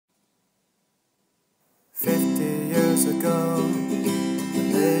years ago.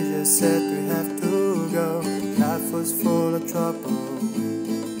 Malaysia said we have to go. Life was full of trouble.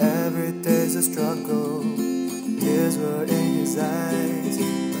 Every day's a struggle. Tears were in his eyes,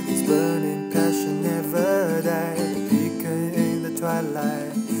 but his burning passion never died. A beacon in the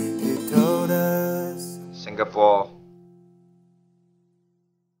twilight, he told us, Singapore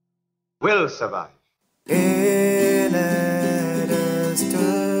will survive. He led us to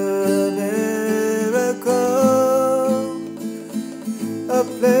a miracle, a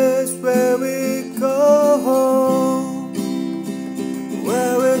place where we go home,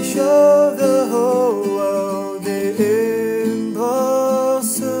 where we show the whole world the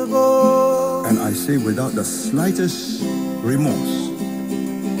impossible. And I say without the slightest remorse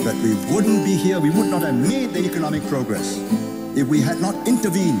that we wouldn't be here, we would not have made the economic progress if we had not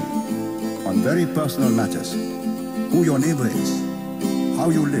intervened on very personal matters. Who your neighbor is, how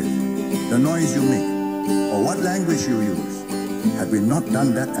you live, the noise you make, or what language you use. Had we not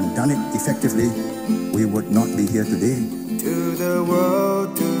done that and done it effectively, we would not be here today. To the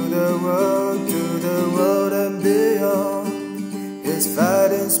world, to the world, to the world and beyond. His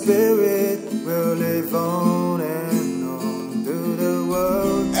fighting spirit will live on and on. To the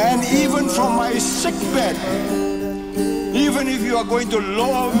world. And even from my sick bed, even if you are going to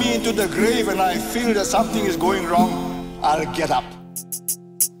lower me into the grave and I feel that something is going wrong, I'll get up.